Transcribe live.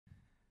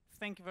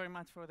Thank you very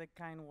much for the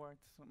kind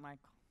words,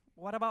 Michael.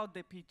 What about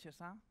the pitches,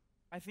 huh?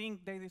 I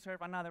think they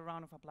deserve another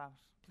round of applause.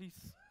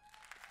 Please.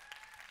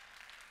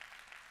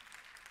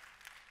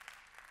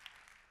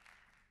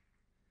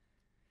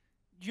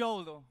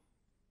 YOLO.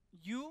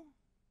 You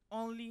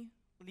only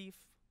live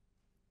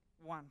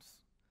once.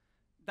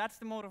 That's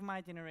the motto of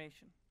my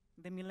generation,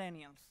 the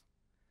millennials.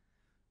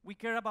 We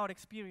care about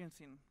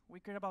experiencing.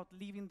 We care about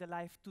living the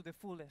life to the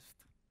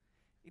fullest.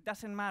 It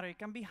doesn't matter. It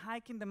can be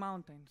hiking the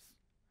mountains.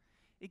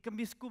 It can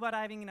be scuba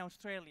diving in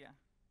Australia,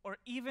 or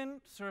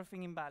even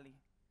surfing in Bali.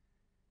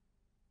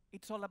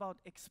 It's all about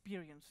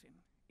experiencing.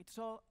 It's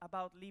all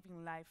about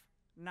living life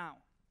now,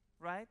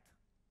 right?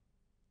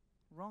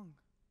 Wrong.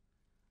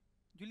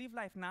 You live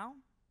life now,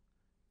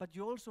 but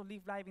you also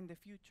live life in the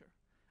future.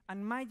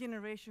 And my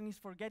generation is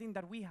forgetting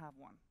that we have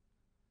one.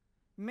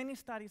 Many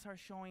studies are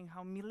showing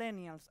how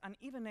millennials and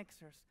even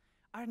Xers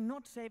are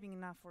not saving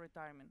enough for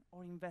retirement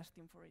or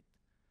investing for it.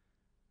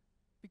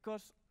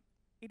 Because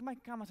it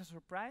might come as a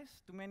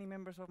surprise to many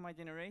members of my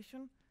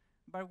generation,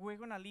 but we're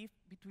gonna live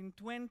between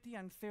 20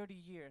 and 30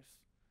 years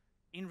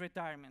in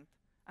retirement.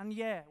 And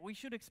yeah, we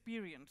should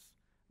experience,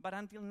 but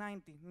until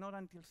 90, not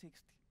until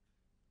 60.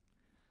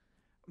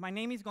 My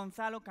name is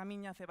Gonzalo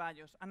Camiña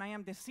Ceballos, and I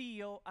am the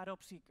CEO at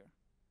OpSeeker,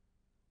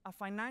 a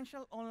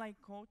financial online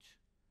coach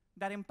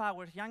that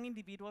empowers young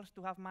individuals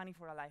to have money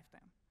for a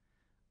lifetime.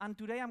 And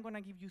today I'm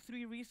gonna give you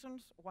 3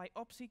 reasons why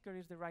OpSeeker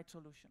is the right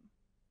solution.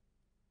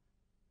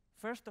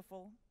 First of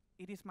all,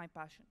 it is my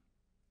passion.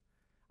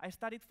 I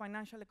studied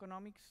financial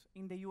economics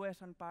in the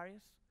US and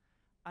Paris,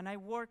 and I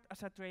worked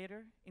as a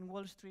trader in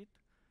Wall Street,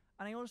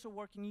 and I also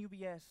work in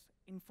UBS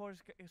in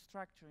forest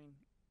structuring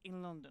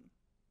in London.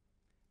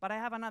 But I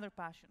have another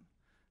passion,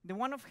 the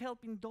one of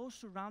helping those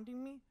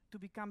surrounding me to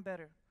become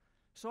better.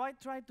 So I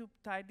tried to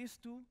tie these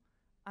two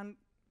and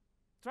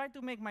try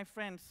to make my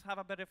friends have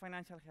a better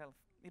financial health.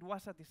 It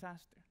was a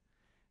disaster.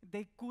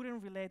 They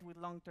couldn't relate with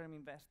long-term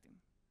investing.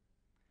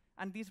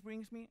 And this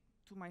brings me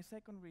to my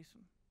second reason,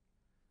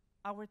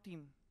 our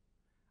team.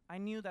 I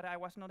knew that I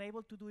was not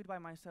able to do it by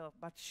myself,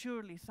 but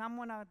surely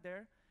someone out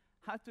there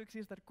had to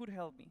exist that could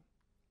help me.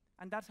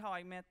 And that's how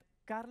I met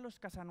Carlos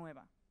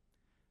Casanueva,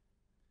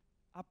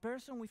 a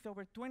person with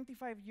over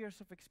 25 years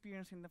of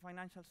experience in the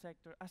financial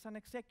sector as an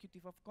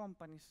executive of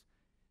companies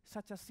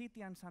such as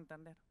Citi and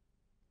Santander,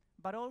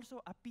 but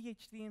also a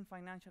PhD in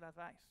financial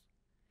advice.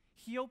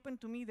 He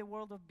opened to me the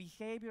world of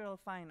behavioral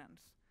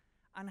finance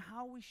and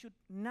how we should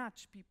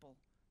nudge people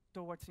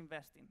towards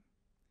investing.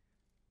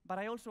 But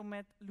I also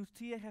met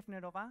Lucia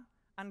Hefnerova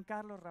and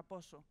Carlos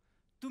Raposo,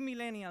 2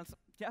 millennials,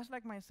 just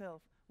like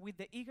myself, with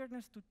the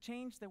eagerness to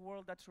change the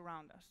world that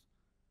surrounds us,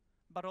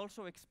 but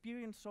also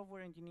experienced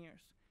software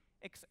engineers,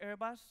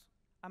 ex-Airbus,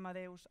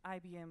 Amadeus,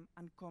 IBM,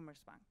 and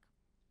Commerzbank.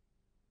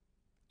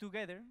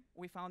 Together,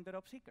 we founded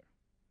OpSeeker.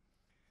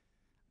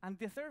 And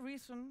the third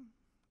reason,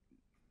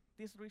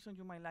 this reason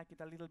you might like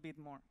it a little bit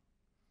more.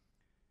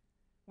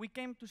 We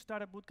came to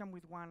Startupbootcamp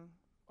with one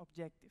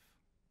objective,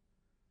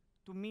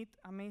 to meet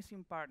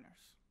amazing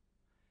partners.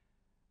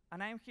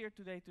 And I'm here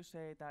today to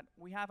say that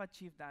we have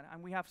achieved that,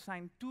 and we have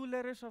signed 2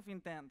 letters of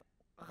intent,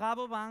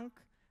 Rabobank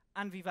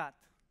and Vivat.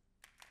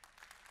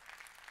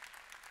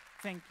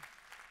 Thank you.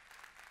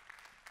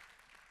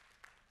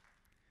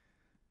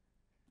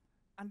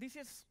 And this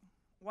is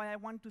why I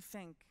want to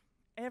thank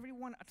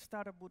everyone at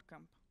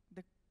Startupbootcamp,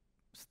 the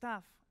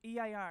staff,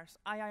 EIRs,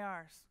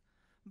 IIRs,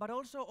 but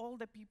also all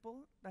the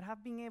people that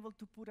have been able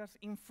to put us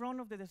in front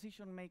of the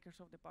decision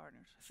makers of the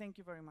partners. Thank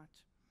you very much.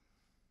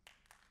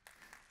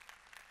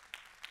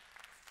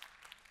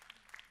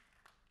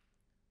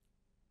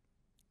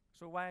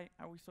 So why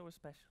are we so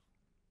special?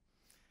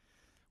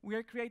 We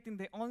are creating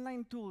the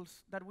online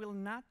tools that will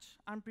nudge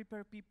and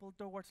prepare people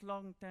towards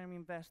long-term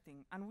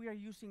investing, and we are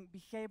using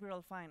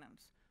behavioral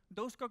finance,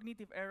 those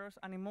cognitive errors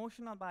and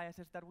emotional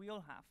biases that we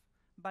all have,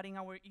 but in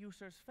our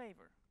users'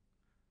 favor.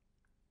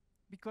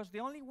 Because the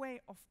only way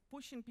of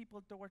pushing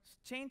people towards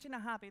changing a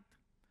habit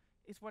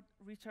is what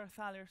Richard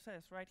Thaler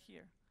says right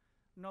here,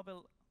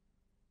 Nobel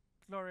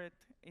laureate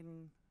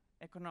in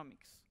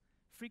economics,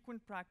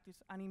 frequent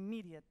practice and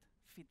immediate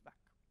feedback.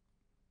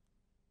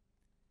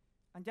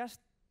 And just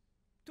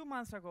 2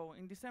 months ago,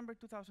 in December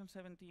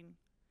 2017,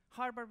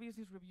 Harvard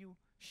Business Review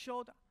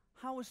showed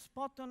how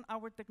spot on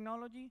our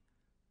technology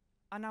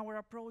and our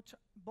approach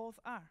both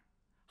are,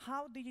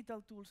 how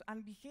digital tools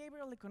and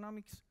behavioral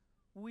economics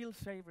will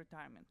save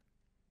retirement.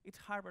 It's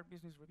Harvard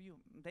Business Review.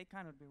 They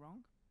cannot be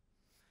wrong.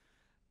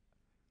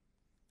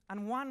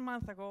 And 1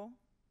 month ago,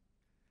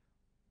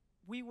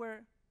 we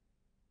were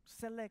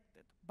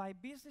selected by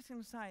Business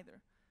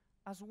Insider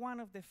as one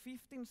of the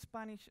 15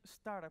 Spanish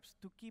startups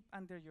to keep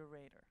under your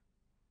radar.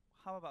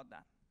 How about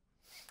that?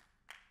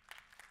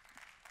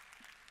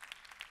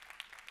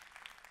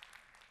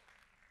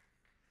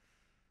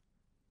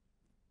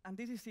 And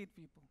this is it,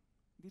 people.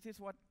 This is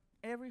what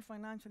every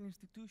financial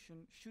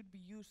institution should be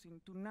using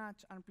to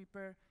nudge and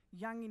prepare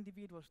young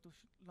individuals to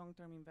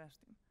long-term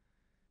investing.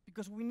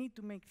 Because we need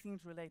to make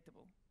things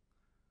relatable.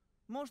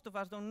 Most of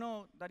us don't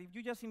know that if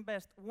you just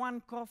invest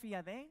 1 coffee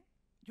a day,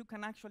 you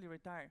can actually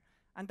retire.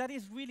 And that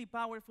is really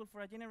powerful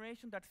for a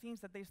generation that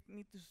thinks that they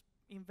need to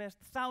invest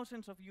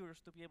thousands of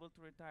euros to be able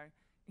to retire.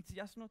 It's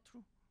just not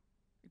true.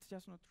 It's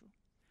just not true.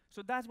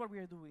 So that's what we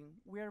are doing.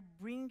 We are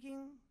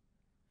bringing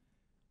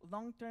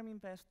long-term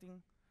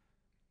investing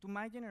to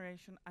my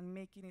generation and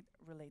making it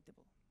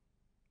relatable.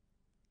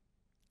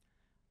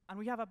 And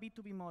we have a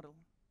B2B model.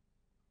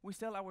 We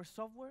sell our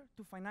software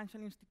to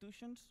financial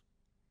institutions,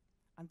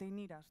 and they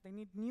need us. They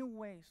need new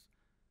ways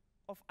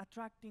of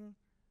attracting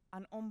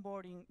and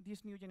onboarding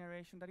this new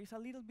generation that is a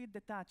little bit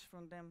detached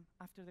from them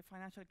after the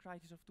financial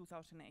crisis of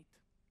 2008.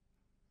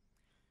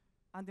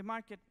 And the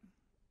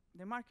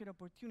market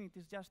opportunity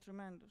is just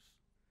tremendous.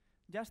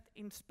 Just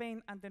in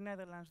Spain and the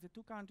Netherlands, the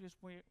two countries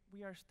where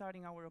we are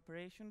starting our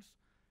operations,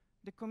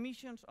 the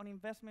commissions on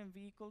investment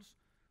vehicles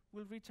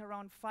will reach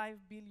around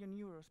 5 billion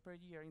euros per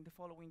year in the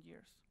following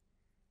years.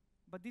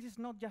 But this is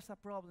not just a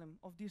problem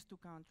of these two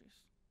countries.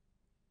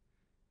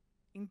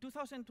 In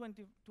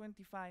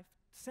 2025,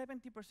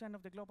 70%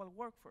 of the global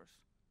workforce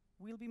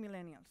will be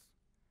millennials.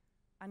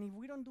 And if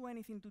we don't do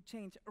anything to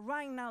change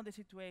right now the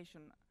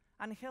situation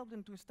and help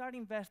them to start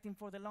investing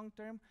for the long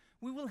term,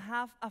 we will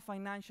have a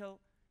financial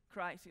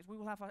crisis. We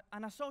will have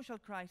a social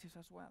crisis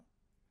as well.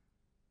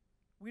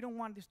 We don't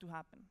want this to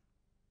happen.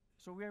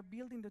 So we are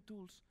building the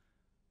tools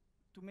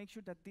to make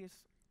sure that this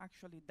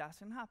actually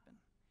doesn't happen.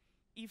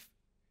 If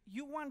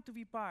you want to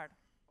be part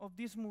of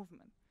this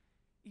movement,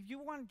 if you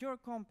want your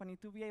company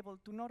to be able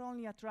to not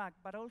only attract,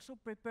 but also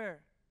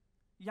prepare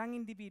young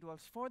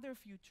individuals for their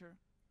future,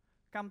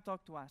 come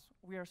talk to us.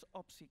 We are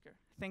OpSeeker.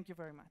 Thank you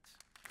very much.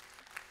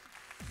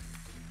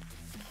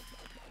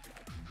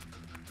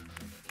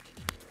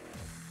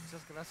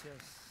 Muchas gracias,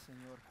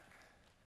 señor.